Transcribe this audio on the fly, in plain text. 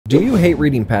Do you hate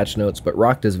reading patch notes, but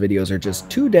Rockta's videos are just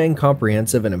too dang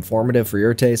comprehensive and informative for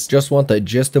your taste? Just want the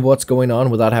gist of what's going on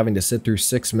without having to sit through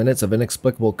 6 minutes of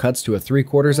inexplicable cuts to a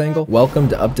 3/4 angle? Welcome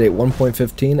to update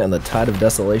 1.15 and the Tide of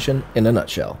Desolation in a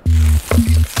nutshell.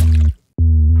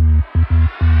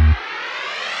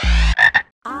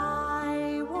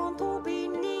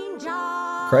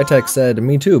 Crysis said,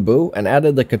 "Me too, boo," and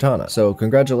added the katana. So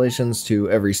congratulations to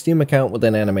every Steam account with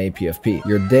an anime PFP.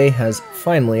 Your day has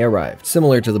finally arrived.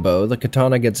 Similar to the bow, the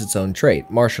katana gets its own trait,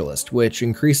 Martialist, which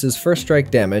increases first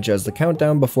strike damage as the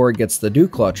countdown before it gets the dew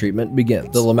claw treatment begins.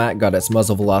 The Lamat got its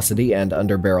muzzle velocity and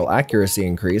underbarrel accuracy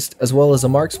increased, as well as a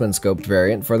marksman scoped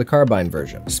variant for the carbine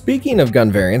version. Speaking of gun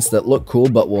variants that look cool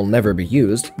but will never be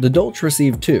used, the Dolch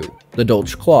received two. The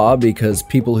Dolch Claw, because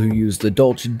people who use the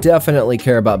Dolch definitely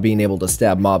care about being able to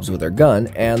stab mobs with their gun,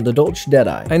 and the Dolch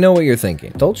Deadeye. I know what you're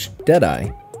thinking. Dolch Deadeye?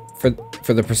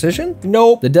 For the precision?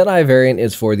 Nope. The Deadeye variant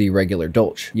is for the regular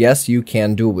Dolch. Yes, you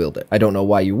can dual wield it. I don't know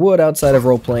why you would outside of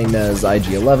role-playing as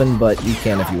IG-11, but you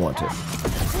can if you want to.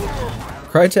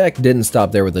 Crytek didn't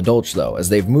stop there with the Dolch though, as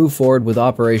they've moved forward with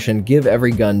Operation Give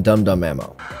Every Gun Dum Dum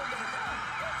Ammo.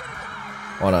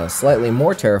 On a slightly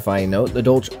more terrifying note, the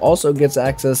Dolch also gets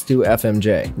access to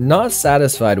FMJ. Not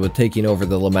satisfied with taking over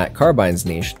the Lamat Carbine's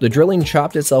niche, the drilling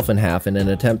chopped itself in half in an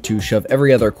attempt to shove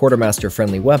every other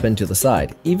quartermaster-friendly weapon to the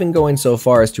side, even going so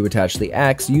far as to attach the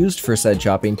axe used for said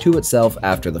chopping to itself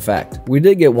after the fact. We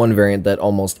did get one variant that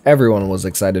almost everyone was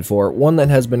excited for, one that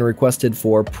has been requested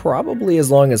for probably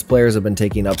as long as players have been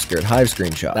taking upskirt Hive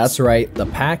screenshots. That's right, the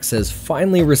PAX has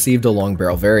finally received a long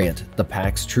barrel variant, the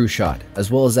PAX True Shot, as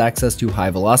well as access to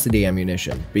high velocity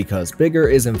ammunition, because bigger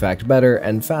is in fact better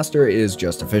and faster is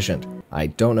just efficient. I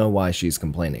don't know why she's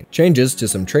complaining. Changes to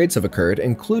some traits have occurred,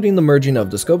 including the merging of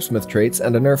the Scopesmith traits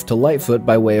and a nerf to Lightfoot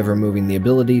by way of removing the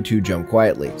ability to jump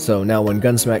quietly. So now when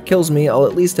Gunsmack kills me, I'll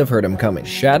at least have heard him coming.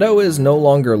 Shadow is no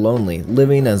longer lonely,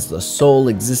 living as the sole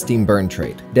existing burn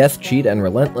trait. Death, Cheat, and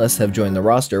Relentless have joined the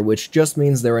roster, which just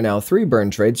means there are now 3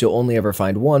 burn traits you'll only ever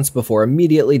find once before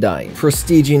immediately dying.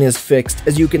 Prestiging is fixed,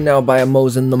 as you can now buy a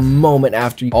Mosin the moment after.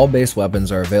 All base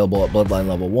weapons are available at Bloodline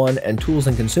level 1, and tools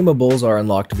and consumables are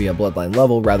unlocked via Bloodline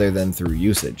level rather than through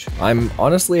usage. I'm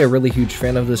honestly a really huge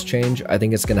fan of this change. I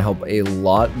think it's going to help a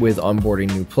lot with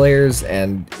onboarding new players,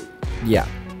 and yeah.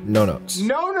 No notes.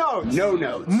 No notes! No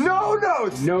notes! No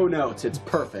notes! No notes, it's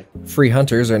perfect. Free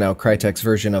hunters are now Crytek's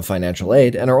version of financial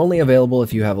aid and are only available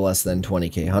if you have less than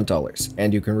 20k hunt dollars,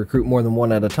 and you can recruit more than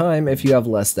one at a time if you have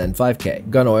less than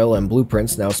 5k. Gun oil and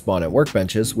blueprints now spawn at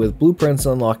workbenches, with blueprints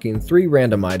unlocking 3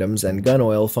 random items and gun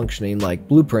oil functioning like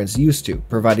blueprints used to,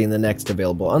 providing the next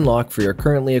available unlock for your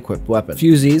currently equipped weapon.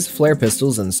 Fusees, flare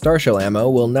pistols, and starshell ammo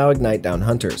will now ignite down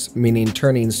hunters, meaning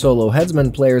turning solo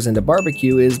headsman players into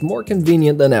barbecue is more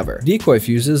convenient than ever. Decoy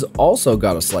fuses also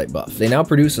got a slight buff. They now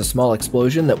produce a small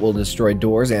explosion that will destroy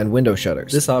doors and window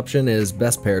shutters. This option is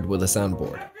best paired with a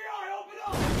soundboard.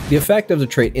 The effect of the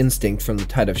trait Instinct from the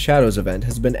Tide of Shadows event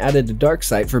has been added to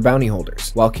Darksight for bounty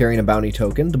holders. While carrying a bounty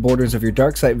token, the borders of your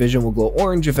Darksight vision will glow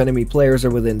orange if enemy players are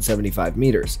within 75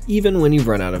 meters, even when you've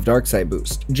run out of Darksight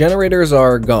boost. Generators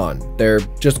are gone. They're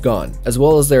just gone, as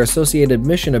well as their associated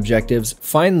mission objectives,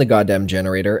 find the goddamn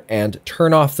generator and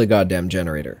turn off the goddamn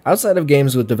generator. Outside of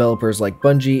games with developers like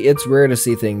Bungie, it's rare to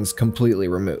see things completely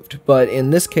removed, but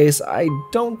in this case, I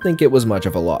don't think it was much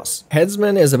of a loss.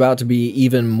 Headsman is about to be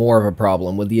even more of a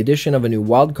problem with the addition of a new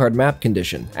wildcard map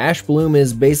condition. Ash Bloom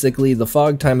is basically the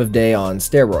fog time of day on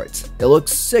steroids. It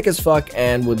looks sick as fuck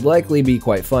and would likely be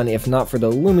quite fun if not for the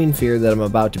looming fear that I'm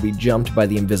about to be jumped by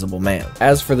the Invisible Man.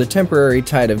 As for the temporary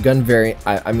Tide of Gun variant,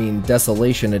 I mean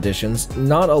Desolation editions,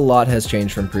 not a lot has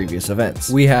changed from previous events.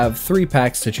 We have 3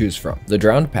 packs to choose from. The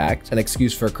Drowned Pact, an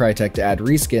excuse for Crytek to add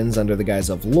reskins under the guise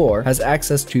of lore, has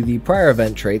access to the prior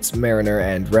event traits Mariner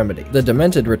and Remedy. The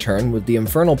Demented return with the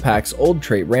Infernal Pack's old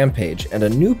trait Rampage, and a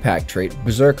new pack trait,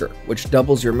 Berserker, which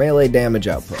doubles your melee damage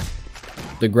output.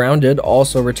 The Grounded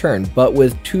also return, but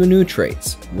with 2 new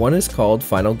traits. One is called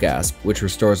Final Gasp, which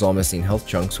restores all missing health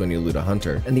chunks when you loot a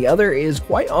hunter, and the other is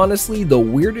quite honestly the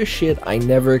weirdest shit I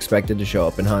never expected to show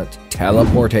up in Hunt: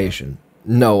 Teleportation.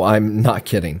 No, I'm not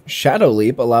kidding. Shadow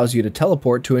Leap allows you to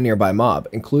teleport to a nearby mob,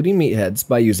 including meatheads,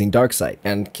 by using Darksight,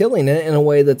 and killing it in a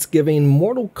way that's giving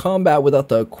Mortal Kombat without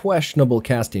the questionable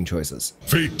casting choices.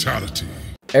 Fatality.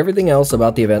 Everything else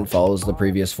about the event follows the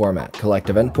previous format. Collect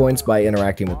event points by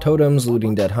interacting with totems,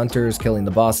 looting dead hunters, killing the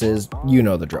bosses, you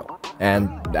know the drill. And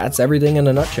that's everything in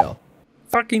a nutshell.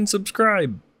 Fucking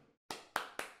subscribe!